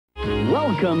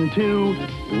Welcome to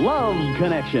Love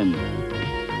Connection,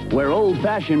 where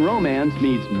old-fashioned romance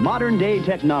meets modern-day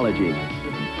technology,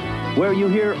 where you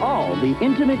hear all the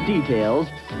intimate details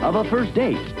of a first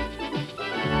date.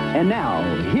 And now,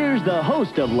 here's the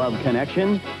host of Love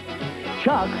Connection,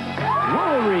 Chuck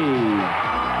Woolery.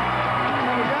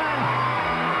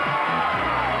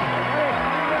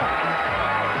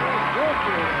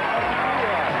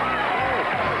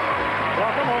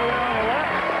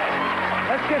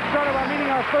 Let's get started by meeting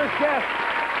our first guest.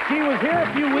 She was here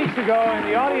a few weeks ago, and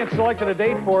the audience selected a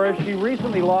date for her. She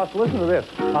recently lost, listen to this,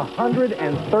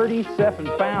 137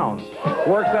 pounds.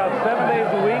 Works out 7 days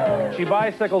a week. She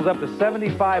bicycles up to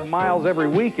 75 miles every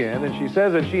weekend, and she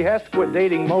says that she has to quit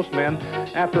dating most men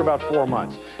after about 4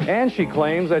 months. And she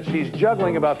claims that she's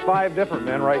juggling about 5 different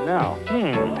men right now.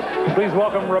 Please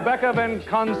welcome Rebecca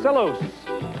Vasconcellos.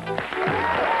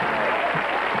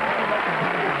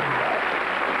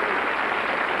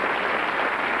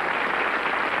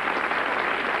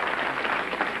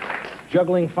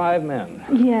 Juggling 5 men.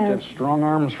 Yes. You have strong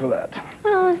arms for that.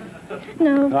 Well,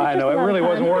 no. I know, it really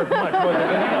wasn't worth much, was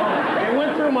it? It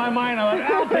went through my mind. I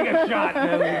thought, I'll take a shot.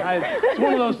 And it's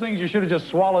one of those things you should have just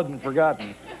swallowed and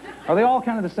forgotten. Are they all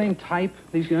kind of the same type,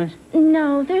 these guys?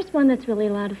 No, there's one that's really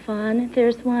a lot of fun.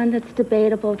 There's one that's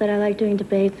debatable that I like doing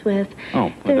debates with. Oh,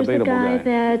 a there's debatable guy.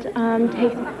 There's a guy that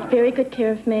takes very good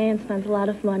care of me and spends a lot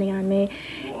of money on me.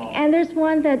 And there's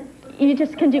one that you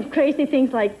just can do crazy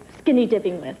things like skinny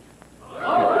dipping with.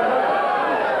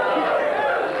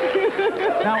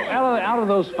 Now, out of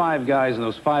those 5 guys and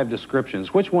those 5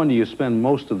 descriptions, which one do you spend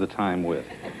most of the time with?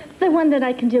 The one that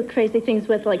I can do crazy things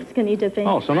with, like skinny dipping.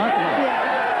 Oh, so not...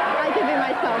 Yeah, I can be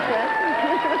myself with.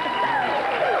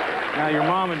 Now, your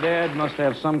mom and dad must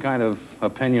have some kind of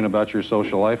opinion about your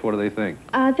social life. What do they think?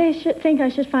 They should think I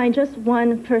should find just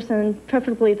one person,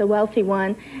 preferably the wealthy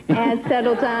one, and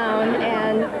settle down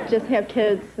and just have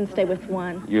kids and stay with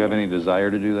one. You have any desire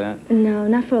to do that? No,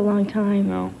 not for a long time.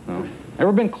 No.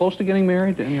 Ever been close to getting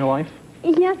married in your life?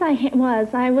 Yes, I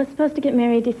was. I was supposed to get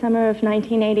married December of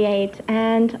 1988,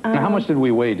 and... Now, how much did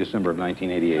we weigh December of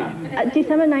 1988?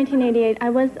 December 1988, I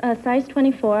was size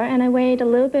 24, and I weighed a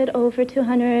little bit over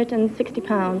 260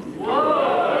 pounds.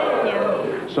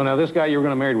 Yeah. So now this guy you were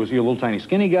going to marry, was he a little tiny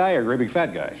skinny guy or a great big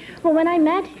fat guy? Well, when I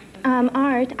met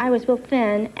Art, I was real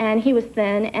thin, and he was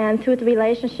thin, and through the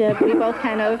relationship, we both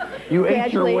kind of You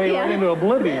ate your way right into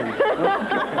oblivion.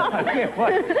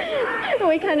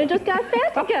 We kind of just got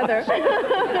fat together.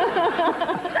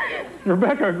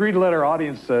 Rebecca agreed to let our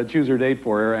audience choose her date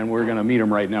for her, and we're going to meet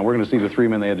them right now. We're going to see the 3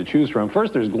 men they had to choose from.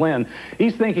 First, there's Glenn.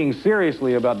 He's thinking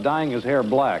seriously about dyeing his hair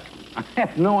black. I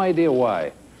have no idea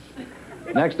why.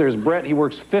 Next, there's Brett. He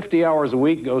works 50 hours a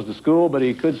week, goes to school, but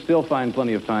he could still find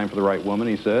plenty of time for the right woman,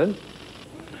 he says.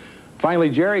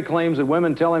 Finally, Jerry claims that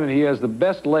women tell him that he has the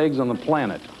best legs on the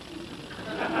planet.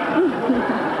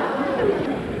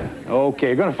 Okay,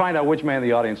 you're going to find out which man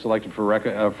the audience selected for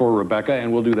Rebecca,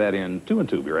 and we'll do that in 2 and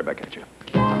 2. Be right back at you.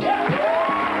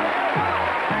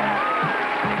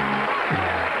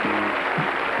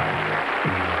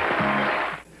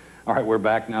 All right, we're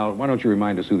back now. Why don't you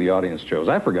remind us who the audience chose?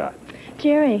 I forgot.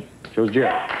 Jerry. Chose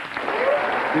Jerry.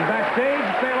 He's backstage.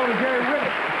 Say hello to Jerry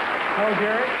Ribbit. Hello,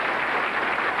 Jerry.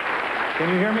 Can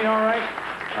you hear me all right?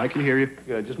 I can hear you.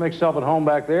 Good. Just make yourself at home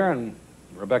back there, and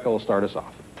Rebecca will start us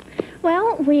off.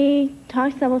 Well, we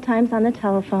talked several times on the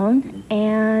telephone,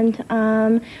 and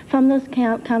from those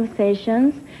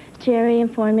conversations, Jerry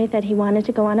informed me that he wanted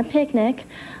to go on a picnic.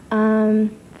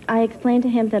 I explained to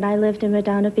him that I lived in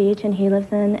Redondo Beach and he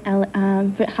lives in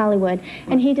Hollywood,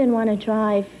 and he didn't want to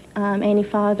drive any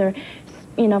farther,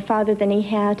 farther than he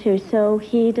had to. So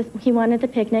he wanted the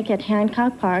picnic at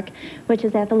Hancock Park, which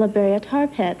is at the La Brea Tar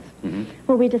Pits.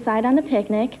 Well, we decided on the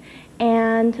picnic,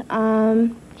 and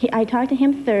I talked to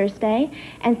him Thursday,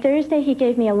 and Thursday he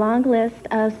gave me a long list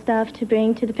of stuff to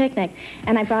bring to the picnic,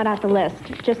 and I brought out the list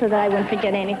just so that I wouldn't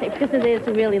forget anything, because it is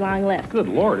a really long list. Good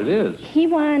Lord, it is. He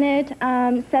wanted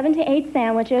 7 to 8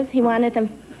 sandwiches. He wanted them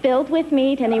filled with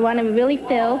meat, and he wanted them really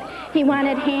filled. He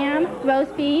wanted ham,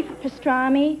 roast beef,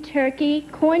 pastrami, turkey,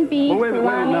 corned beef,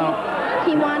 salami.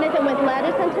 He wanted them with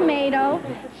lettuce and tomato.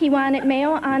 He wanted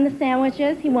mayo on the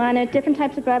sandwiches. He wanted different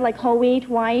types of bread, like whole wheat,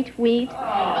 white wheat.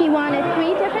 He wanted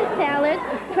 3 different salads,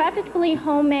 preferably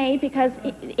homemade, because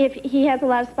if he has a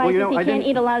lot of spices, he can't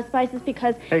eat a lot of spices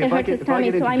because it hurts his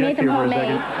tummy, so I made them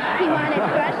homemade. He wanted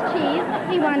fresh cheese.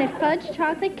 He wanted fudge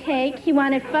chocolate cake. He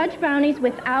wanted fudge brownies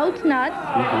without nuts.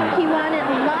 He wanted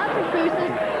lots of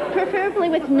preferably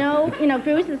with no,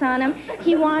 bruises on them.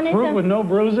 He wanted fruit with no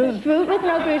bruises? Fruit with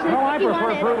no bruises. No, I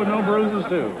prefer fruit with no bruises,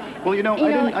 too. Well,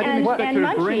 I didn't expect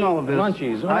her to bring all of this.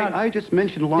 Munchies. I just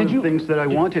mentioned a lot of things that I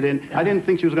wanted, and I didn't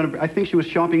think she was going to... I think she was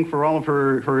shopping for all of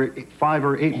her 5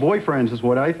 or 8 boyfriends, is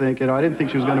what I think, and I didn't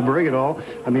think she was going to bring it all.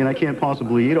 I mean, I can't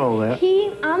possibly eat all that.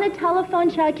 On the telephone,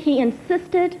 Chuck, he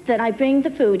insisted that I bring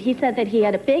the food. He said that he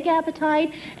had a big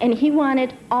appetite, and he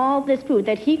wanted all this food,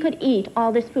 that he could eat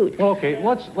all this food. Well, okay,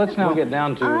 let's now get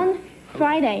down to... On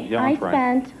Friday, I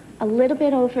spent a little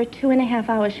bit over 2.5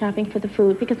 hours shopping for the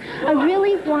food because I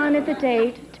really wanted the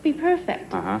date to be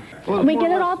perfect. Well, we get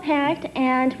it all packed,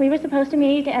 and we were supposed to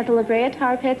meet at the La Brea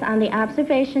Tar Pits on the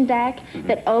observation deck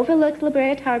that overlooks La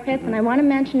Brea Tar Pits. And I want to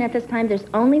mention at this time, there's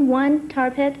only one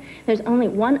tar pit, there's only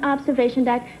one observation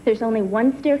deck, there's only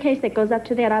one staircase that goes up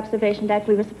to that observation deck.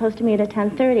 We were supposed to meet at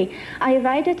 10:30. I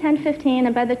arrived at 10:15,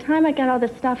 and by the time I got all the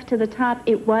stuff to the top,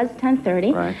 it was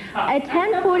 10:30. Right. At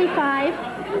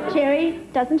 10:45, Jerry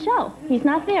doesn't show. He's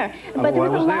not there. But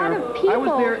there was a lot of people. I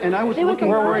was there, and I was looking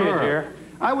for her. Where were you, Jerry?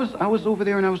 I was over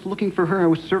there, and I was looking for her. I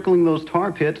was circling those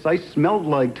tar pits. I smelled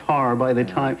like tar by the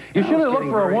time... You should have looked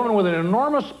for a woman with an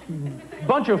enormous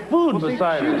bunch of food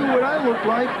beside her. She knew what I looked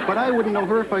like, but I wouldn't know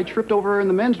her if I tripped over her in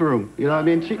the men's room. You know what I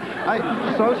mean? So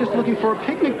I was just looking for a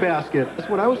picnic basket. That's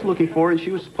what I was looking for, and she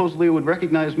was supposedly would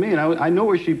recognize me, and I know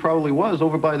where she probably was,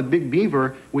 over by the Big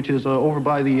Beaver, which is over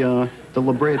by the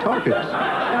La Brea Tar Pits. And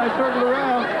I circled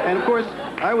around, and of course,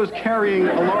 I was carrying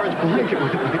a large blanket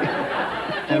with me.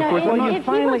 And of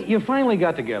course, you finally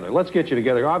got together. Let's get you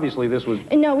together. Obviously, this was...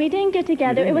 No, we didn't get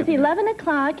together. It was 11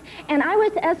 o'clock, and I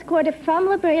was escorted from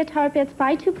La Brea Tar Pits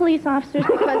by 2 police officers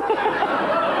because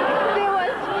there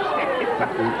was...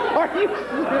 Are you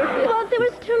serious? Well, there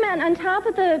was 2 men on top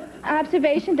of the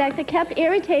observation deck that kept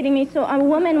irritating me, so a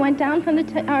woman went down from the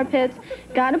tar pits,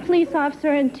 got a police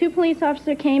officer, and 2 police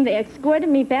officers came. They escorted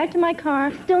me back to my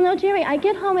car. Still no Jerry. I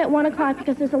get home at 1 o'clock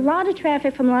because there's a lot of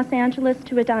traffic from Los Angeles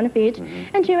to Redondo Beach,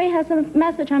 and Jerry has a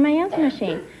message on my answer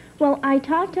machine. Well, I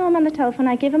talked to him on the telephone.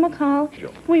 I gave him a call.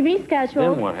 We rescheduled.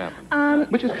 Then what happened?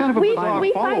 Which is kind of a bizarre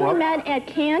we follow-up. finally met at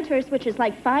Cantor's, which is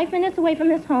like 5 minutes away from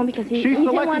his home because he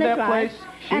didn't want to drive. Place.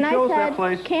 She and chose I said, that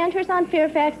place. Cantor's on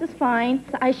Fairfax is fine.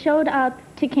 So I showed up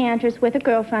to Cantor's with a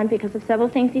girlfriend because of several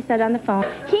things he said on the phone.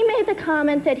 He made the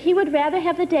comment that he would rather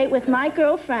have the date with my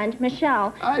girlfriend,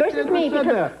 Michelle, versus me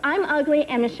because I'm ugly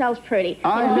and Michelle's pretty.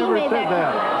 I never said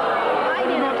that. I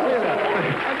didn't say that.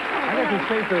 I think it's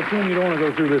safe to assume you don't want to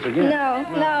go through this again. No.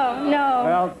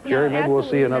 Well, Jerry, maybe we'll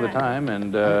see you another time,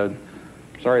 and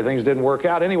sorry things didn't work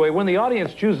out. Anyway, when the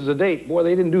audience chooses a date, boy,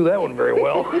 they didn't do that one very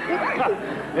well.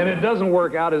 And it doesn't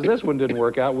work out as this one didn't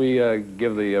work out. We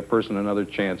give the person another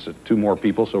chance at 2 more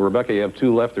people. So, Rebecca, you have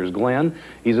 2 left. There's Glenn.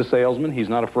 He's a salesman. He's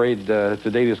not afraid to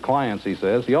date his clients, he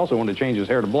says. He also wanted to change his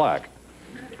hair to black.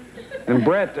 And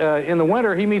Brett, in the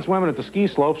winter, he meets women at the ski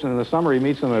slopes, and in the summer, he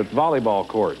meets them at volleyball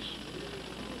courts.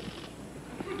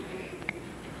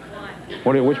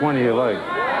 Which one do you like?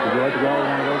 Would you like to go with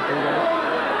one of those 2 guys?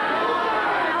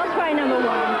 I'll try number 1.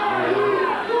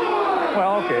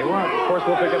 Well, okay. Well, of course,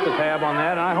 we'll pick up the tab on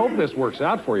that, and I hope this works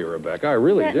out for you, Rebecca. I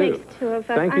really that do. That makes 2 of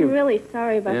us. Thank you. I'm really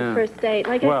sorry about the first date.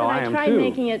 Like I tried too.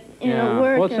 making it,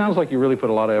 work. Well, it sounds like you really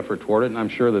put a lot of effort toward it, and I'm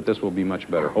sure that this will be much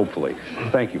better, hopefully.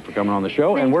 Thank you for coming on the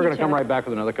show, and we're going to come right back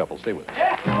with another couple. Stay with us.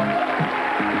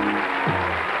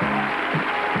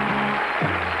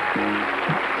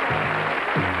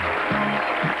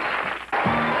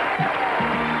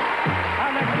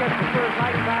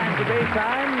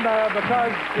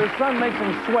 Because his son makes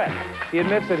him sweat. He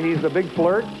admits that he's a big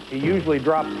flirt. He usually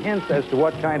drops hints as to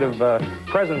what kind of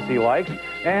presents he likes.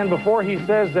 And before he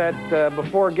says that,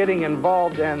 before getting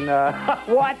involved and,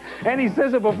 what? And he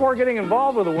says that before getting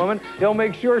involved with a woman, he'll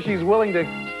make sure she's willing to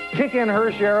kick in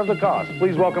her share of the cost.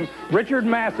 Please welcome Richard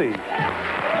Massey. Hey,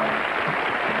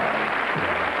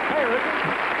 Richard.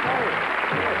 How are you?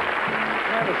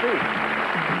 Have a seat.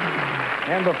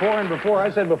 And before, I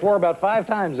said before about 5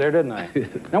 times there, didn't I?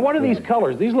 Now, what are these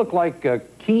colors? These look like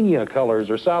Kenya colors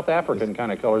or South African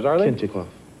kind of colors, are they? Kintikov.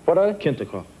 What are they?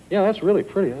 Kintikov. Yeah, that's really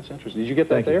pretty. That's interesting. Did you get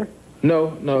that there?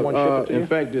 No. In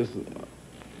fact, it's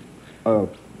a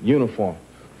uniform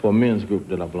for a men's group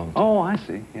that I belong to. Oh, I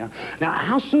see. Yeah. Now,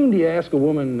 how soon do you ask a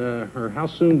woman, or how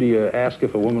soon do you ask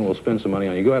if a woman will spend some money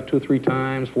on you? You go out 2 or 3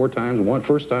 times, 4 times,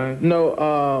 first time?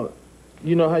 No,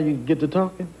 you know how you get to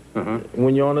talking?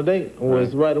 When you're on a date, well,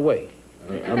 it's right away.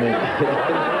 I mean,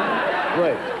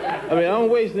 right. I mean, I don't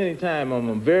waste any time. I'm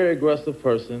a very aggressive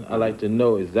person. I like to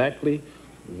know exactly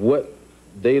what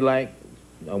they like.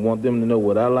 I want them to know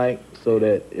what I like, so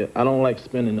that I don't like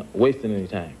wasting any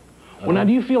time. Well, now,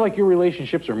 do you feel like your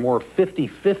relationships are more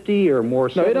 50-50 or more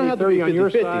 70-30 on your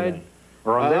side?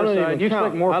 Or on their side? You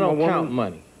expect more from a woman? I don't count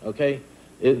money, okay?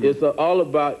 It's all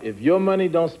about, if your money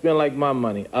don't spend like my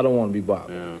money, I don't want to be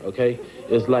bothered, okay?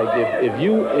 It's like, if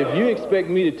you expect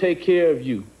me to take care of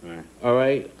you, all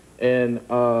right? And,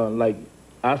 like,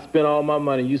 I spent all my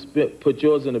money, you put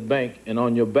yours in the bank and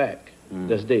on your back,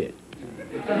 that's dead.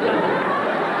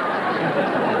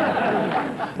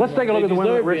 Let's take a look at the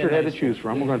women that Richard had to choose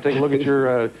from. We're going to take a look at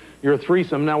your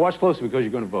threesome. Now, watch closely because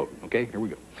you're going to vote, okay? Here we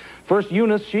go. First,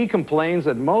 Eunice, she complains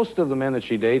that most of the men that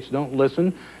she dates don't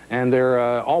listen, and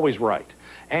they're always right.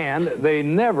 And they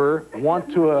never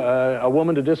want a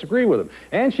woman to disagree with them.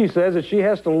 And she says that she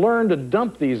has to learn to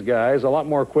dump these guys a lot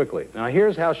more quickly. Now,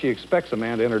 here's how she expects a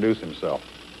man to introduce himself.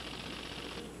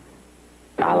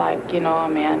 I like, a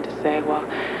man to say, well,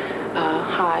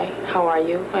 hi, how are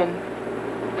you? And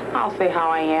I'll say how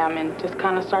I am and just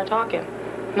kind of start talking.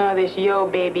 No, this, yo,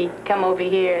 baby, come over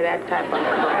here, that type of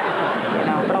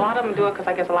crap, But a lot of them do it because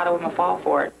I guess a lot of women fall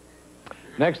for it.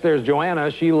 Next, there's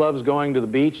Joanna. She loves going to the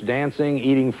beach, dancing,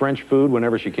 eating French food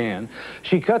whenever she can.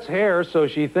 She cuts hair, so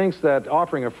she thinks that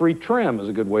offering a free trim is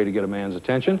a good way to get a man's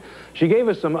attention. She gave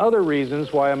us some other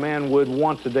reasons why a man would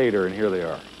want to date her, and here they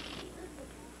are.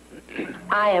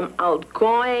 I am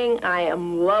outgoing, I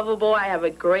am lovable, I have a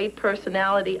great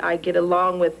personality, I get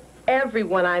along with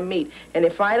everyone I meet. And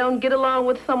if I don't get along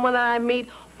with someone that I meet,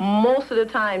 most of the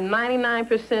time,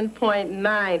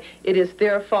 99.9%, it is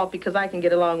their fault because I can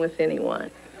get along with anyone.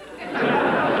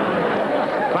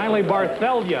 Finally,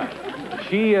 Barthelia.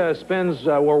 She spends,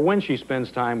 or when she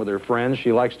spends time with her friends,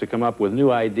 she likes to come up with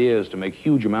new ideas to make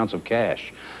huge amounts of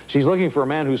cash. She's looking for a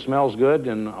man who smells good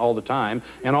and all the time,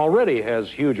 and already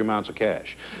has huge amounts of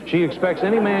cash. She expects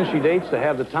any man she dates to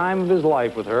have the time of his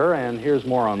life with her, and here's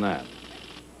more on that.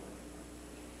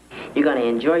 You're going to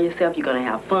enjoy yourself, you're going to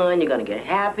have fun, you're going to get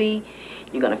happy,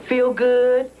 you're going to feel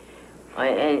good,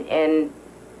 and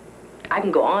I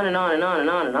can go on and on and on and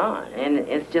on and on, and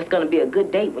it's just going to be a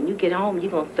good date. When you get home,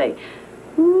 you're going to say,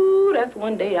 ooh, that's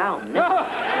one day I'll never.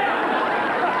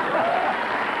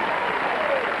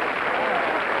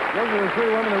 Those are the three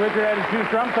women that Richard had to choose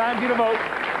from. Time for you to vote.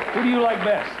 Who do you like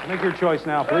best? Make your choice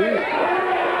now, please.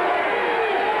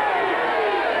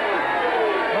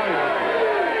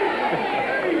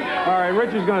 All right,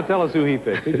 Richard's going to tell us who he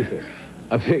picked. Who'd you pick?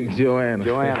 I picked Joanna.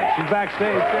 Joanna. She's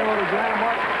backstage. Say hello to Joanna.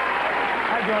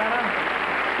 Hi, Joanna.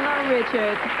 Hello,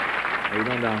 Richard. How you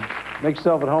doing, Don? Make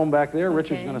yourself at home back there.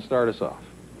 Richard's going to start us off.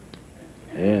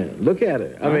 Yeah, look at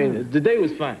her. I mean, the day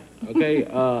was fine, okay?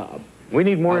 We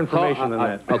need more information than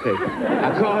that. Okay.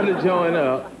 I called her Joanna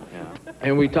up,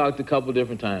 and we talked a couple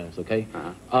different times, okay?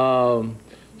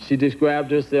 She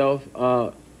described herself.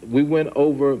 We went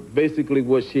over basically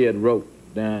what she had wrote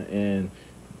down and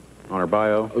on her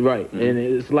bio. Right, and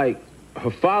it's like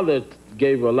her father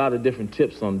gave her a lot of different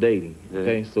tips on dating.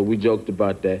 Okay, so we joked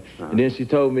about that, and then she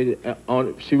told me that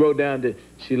she wrote down that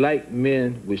she liked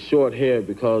men with short hair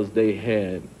because they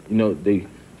had, they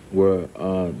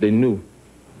knew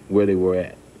where they were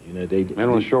at.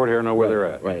 Men with short hair know where they're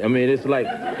at. Right. I mean, it's like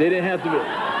they didn't have to be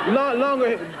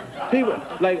longer. People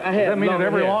like I had. Does that mean that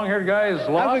every long-haired guy is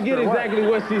lost? I forget exactly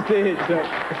what she said. So,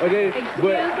 okay,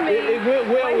 but it went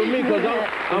well with me because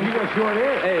I'm you got short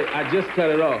hair. Hey, I just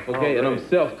cut it off. Okay, and I'm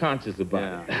self-conscious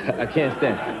about it. I can't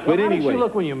stand it. But how anyway, did she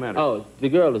look when you met her? Oh, the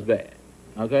girl is bad.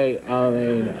 Okay, I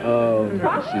mean,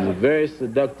 she's a very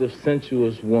seductive,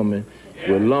 sensuous woman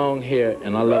with long hair,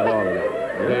 and I love all of that.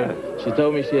 Okay, she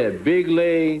told me she had big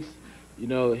legs,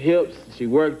 hips. She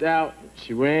worked out.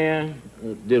 She ran,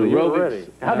 did aerobics.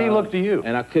 How did he look to you?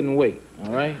 And I couldn't wait,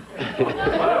 all right?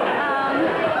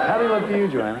 How did he look to you,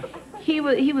 Joanna? He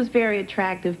was very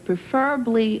attractive.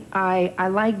 Preferably, I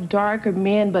like darker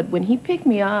men, but when he picked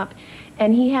me up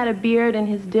and he had a beard and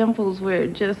his dimples were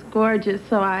just gorgeous,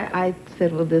 so I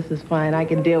said, well, this is fine. I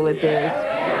can deal with this.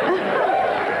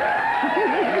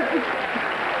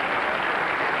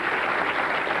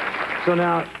 So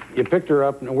now, you picked her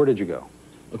up, and where did you go?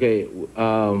 Okay,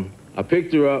 I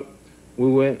picked her up.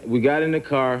 We got in the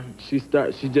car. She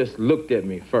just looked at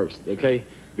me first, okay,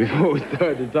 before we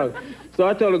started to talk. So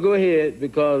I told her, go ahead,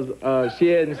 because she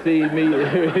hadn't seen me or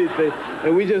anything.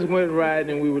 And we just went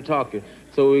riding and we were talking.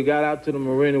 So we got out to the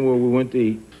marina where we went to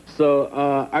eat. So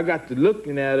I got to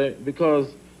looking at her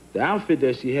because the outfit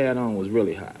that she had on was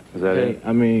really hot. Is that it?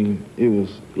 I mean, it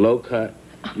was low cut,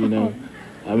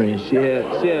 I mean, she had.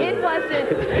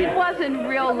 It wasn't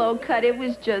real low cut. It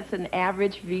was just an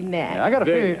average V-neck. Yeah, I got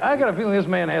a feeling this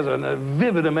man has a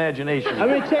vivid imagination. I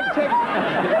mean, check.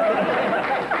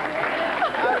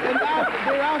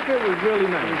 The outfit was really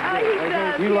nice. He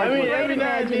does. You like Great every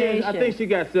now and then, I imagination. think she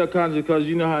got self-conscious because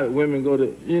you know how women go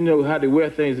to, you know how they wear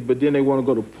things, but then they want to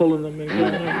go to pulling them and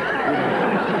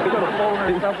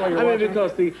I mean,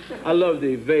 because see, I love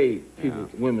to evade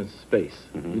women's space.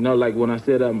 You know, like when I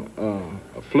said I'm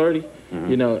flirty,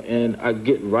 you know, and I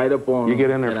get right up on You get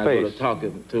in their and face. I go to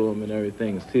talking to them and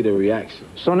everything, and see their reaction.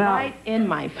 So now, Right in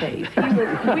my face.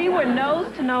 We were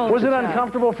nose to nose. was it with Chuck.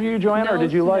 uncomfortable for you, Joanna, or did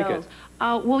Nose you to like nose. it?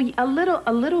 Well, a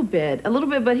little bit,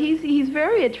 but he's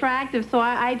very attractive, so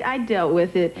I dealt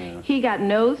with it. He got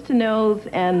nose to nose,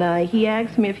 and he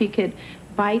asked me if he could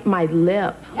bite my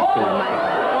lip or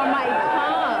my tongue.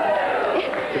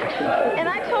 And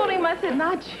I told him, I said,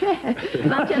 not yet,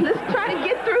 not yet. Let's try to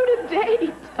get through the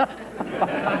date.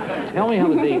 Tell me how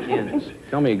the date ends.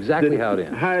 Tell me exactly how it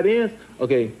ends. How it ends?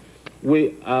 Okay,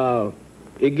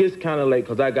 it gets kind of late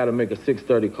because I got to make a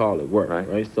 6:30 call at work,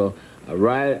 right? So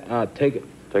I take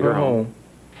her home.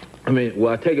 I mean,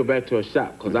 well, I take her back to her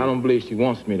shop because I don't believe she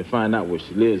wants me to find out where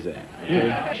she lives at.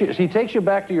 Okay? He takes you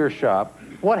back to your shop.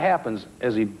 What happens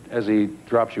as he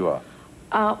drops you off?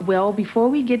 Well, before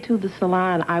we get to the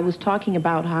salon, I was talking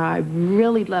about how I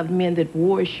really loved men that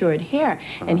wore short hair.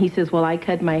 And he says, well, I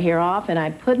cut my hair off, and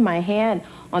I put my hand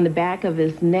on the back of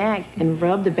his neck and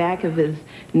rubbed the back of his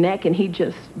neck, and he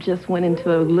just went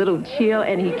into a little chill,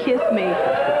 and he kissed me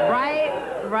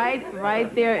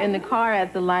right there in the car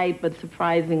at the light. But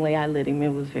surprisingly, I lit him.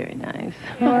 It was very nice.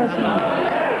 See the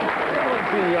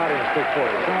audience pick for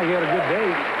you. Sounds like you had a good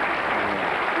date.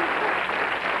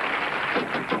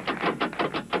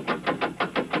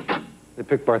 They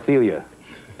picked Barthelia.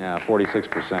 Yeah,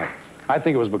 46%. I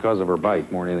think it was because of her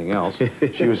bite more than anything else.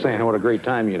 She was saying what a great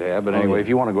time you'd have. But anyway, if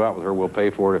you want to go out with her, we'll pay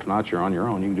for it. If not, you're on your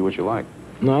own. You can do what you like.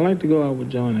 No, I like to go out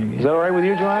with Joanna again. Is that all right with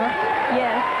you, Joanna?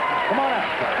 Yes. Come on out.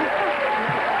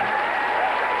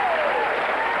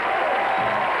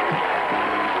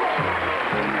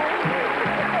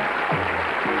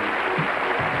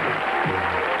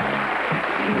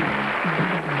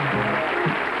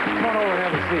 Come on over and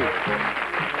have a seat.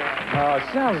 It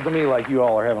sounds to me like you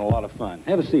all are having a lot of fun.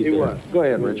 Have a seat. Go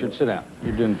ahead, Richard. Sit down.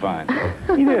 You're doing fine.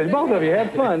 You did. Both of you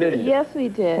had fun, didn't you? Yes, we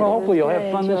did. Well, hopefully you'll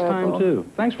have fun this time, too.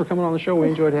 Thanks for coming on the show. We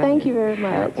enjoyed having you. Thank you very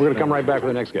much. We're going to come right back with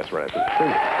the next guest right after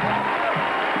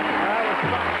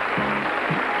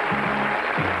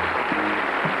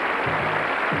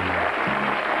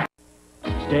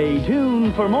this. Stay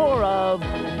tuned for more of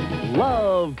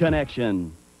Love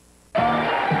Connection.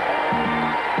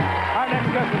 Our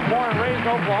next guest was born and raised in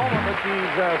Oklahoma, but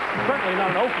she's certainly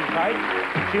not an Okie type.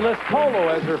 She lists polo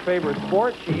as her favorite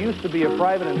sport. She used to be a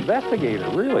private investigator,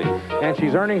 really. And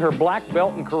she's earning her black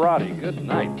belt in karate. Good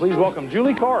night. Please welcome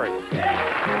Julie Coury. Hi,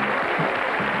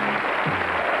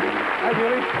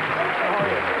 Julie. How are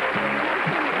you?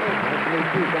 Nice to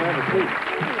meet you. Come have a seat.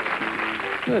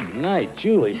 Good night,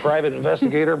 Julie. Private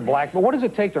investigator, black belt. What does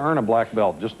it take to earn a black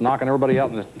belt? Just knocking everybody out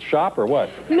in the shop or what?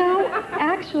 No,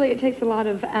 actually, it takes a lot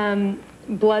of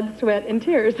blood, sweat, and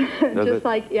tears. just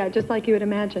like you would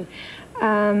imagine.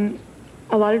 A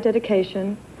lot of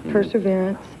dedication,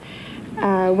 perseverance.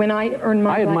 When I earn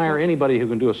my I admire anybody who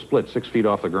can do a split 6 feet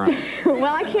off the ground.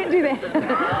 Well, I can't do that.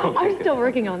 I'm still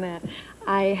working on that.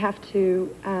 I have to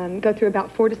go through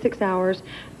about 4 to 6 hours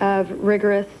of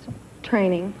rigorous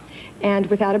training and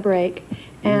without a break.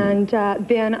 And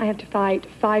then I have to fight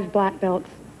 5 black belt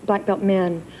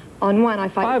men. On one, I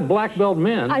fight 5 black belt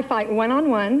men? I fight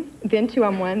 1-on-1, then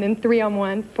 2-on-1, then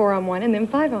 3-on-1, 4-on-1, and then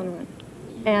 5-on-1.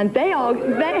 And they all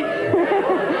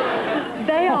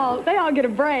they all get a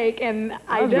break, and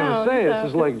I don't. I was going to say, this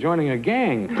is like joining a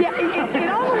gang. Yeah, it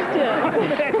almost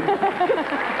is.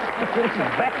 This is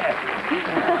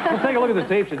bad. Let's take a look at the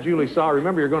tapes that Julie saw.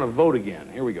 Remember, you're going to vote again.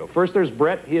 Here we go. First, there's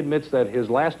Brett. He admits that his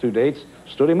last 2 dates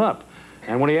stood him up.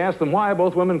 And when he asked them why,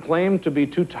 both women claimed to be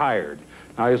too tired.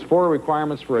 Now, his 4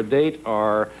 requirements for a date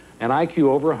are an IQ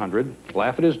over 100,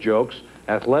 laugh at his jokes,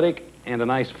 athletic, and a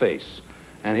nice face.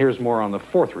 And here's more on the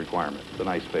 4th requirement, the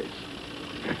nice face.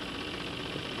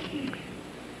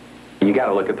 You got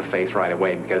to look at the face right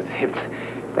away, because if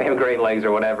they have great legs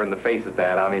or whatever and the face is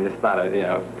bad, I mean, it's not a, you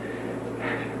know,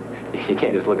 you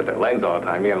can't just look at their legs all the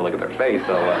time. You got to look at their face.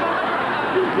 So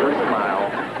your smile,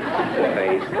 the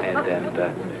face, and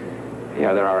you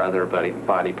know, there are other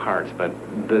body parts, but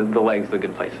the legs is a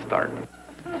good place to start.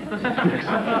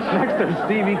 Next, there's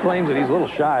Steve. He claims that he's a little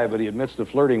shy, but he admits to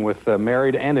flirting with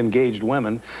married and engaged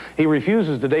women. He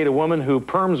refuses to date a woman who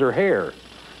perms her hair.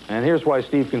 And here's why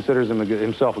Steve considers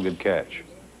himself a good catch.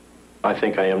 I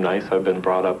think I am nice. I've been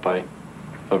brought up by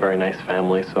a very nice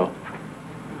family, so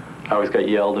I always got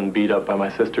yelled and beat up by my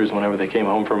sisters whenever they came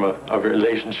home from a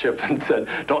relationship and said,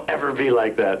 don't ever be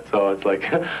like that. So it's like,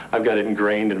 I've got it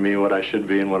ingrained in me what I should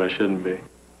be and what I shouldn't be.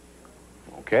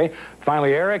 Okay.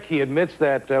 Finally, Eric, he admits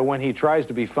that when he tries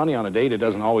to be funny on a date, it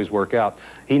doesn't always work out.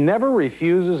 He never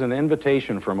refuses an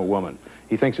invitation from a woman.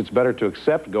 He thinks it's better to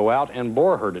accept, go out, and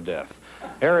bore her to death.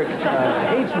 Eric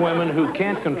hates women who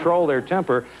can't control their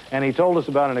temper, and he told us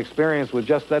about an experience with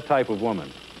just that type of woman.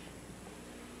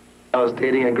 I was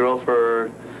dating a girl for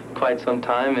quite some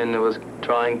time, and it was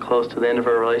drawing close to the end of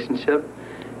our relationship.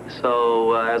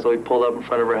 So as we pulled up in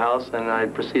front of her house and I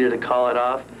proceeded to call it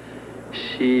off,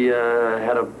 she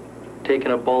had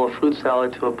taken a bowl of fruit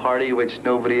salad to a party which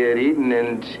nobody had eaten,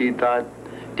 and she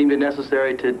deemed it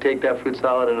necessary to take that fruit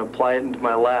salad and apply it into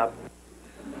my lap.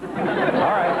 All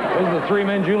right, those are the three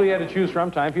men Julie had to choose from.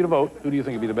 Time for you to vote. Who do you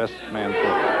think would be the best man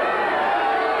for?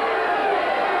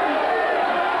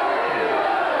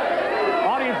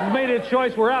 Audience has made its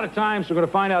choice. We're out of time, so we're going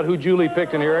to find out who Julie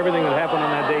picked and hear everything that happened on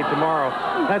that date tomorrow.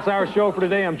 That's our show for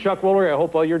today. I'm Chuck Woolery. I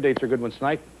hope all your dates are good ones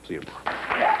tonight. See you tomorrow.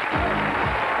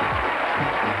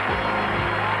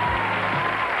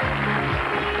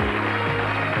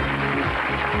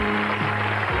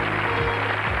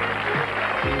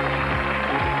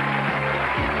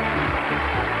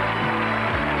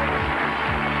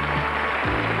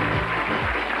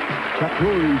 Chuck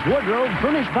Woolery's wardrobe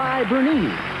furnished by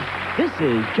Bernice. This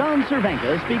is John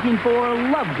Cervenka speaking for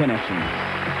Love Connection.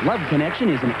 Love Connection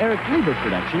is an Eric Lieber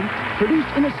production produced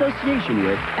in association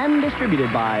with and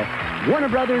distributed by Warner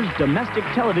Brothers Domestic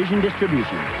Television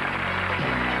Distribution.